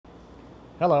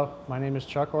Hello, my name is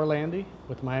Chuck Orlandi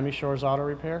with Miami Shores Auto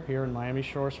Repair here in Miami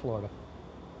Shores, Florida.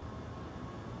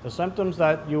 The symptoms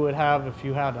that you would have if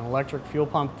you had an electric fuel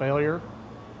pump failure,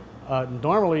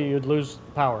 normally you'd lose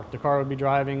power. The car would be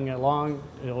driving along,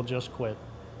 it'll just quit.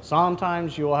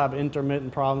 Sometimes you will have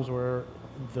intermittent problems where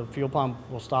the fuel pump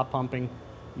will stop pumping.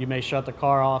 You may shut the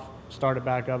car off, start it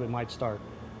back up, it might start.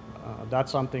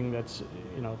 That's something that's,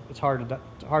 it's hard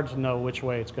to know which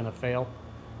way it's going to fail,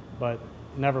 but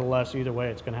nevertheless, either way,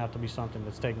 it's going to have to be something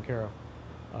that's taken care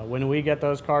of. When we get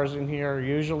those cars in here,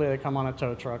 usually they come on a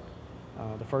tow truck.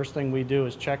 The first thing we do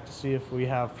is check to see if we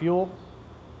have fuel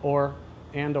or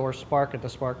spark at the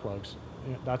spark plugs.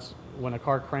 That's when a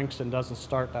car cranks and doesn't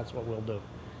start, that's what we'll do.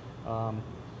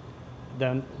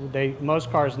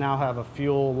 Most cars now have a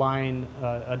fuel line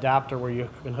adapter where you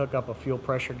can hook up a fuel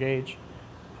pressure gauge,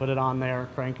 put it on there,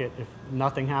 crank it. If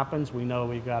nothing happens, we know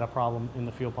we've got a problem in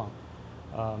the fuel pump.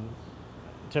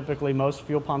 Typically, most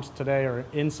fuel pumps today are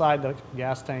inside the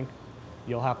gas tank.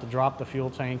 You'll have to drop the fuel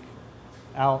tank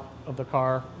out of the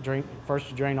car. First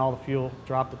you drain all the fuel,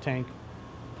 drop the tank,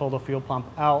 pull the fuel pump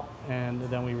out, and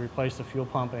then we replace the fuel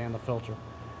pump and the filter.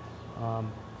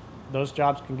 Those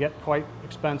jobs can get quite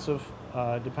expensive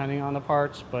depending on the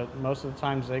parts, but most of the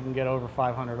times they can get over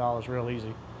 $500 real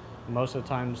easy. Most of the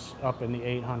times up in the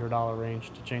 $800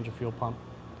 range to change a fuel pump.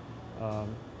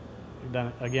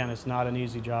 Then again, it's not an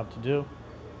easy job to do,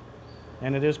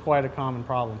 and it is quite a common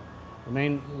problem. The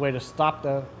main way to stop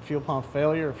the fuel pump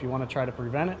failure, if you want to try to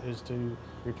prevent it, is to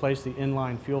replace the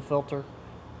inline fuel filter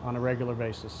on a regular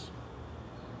basis.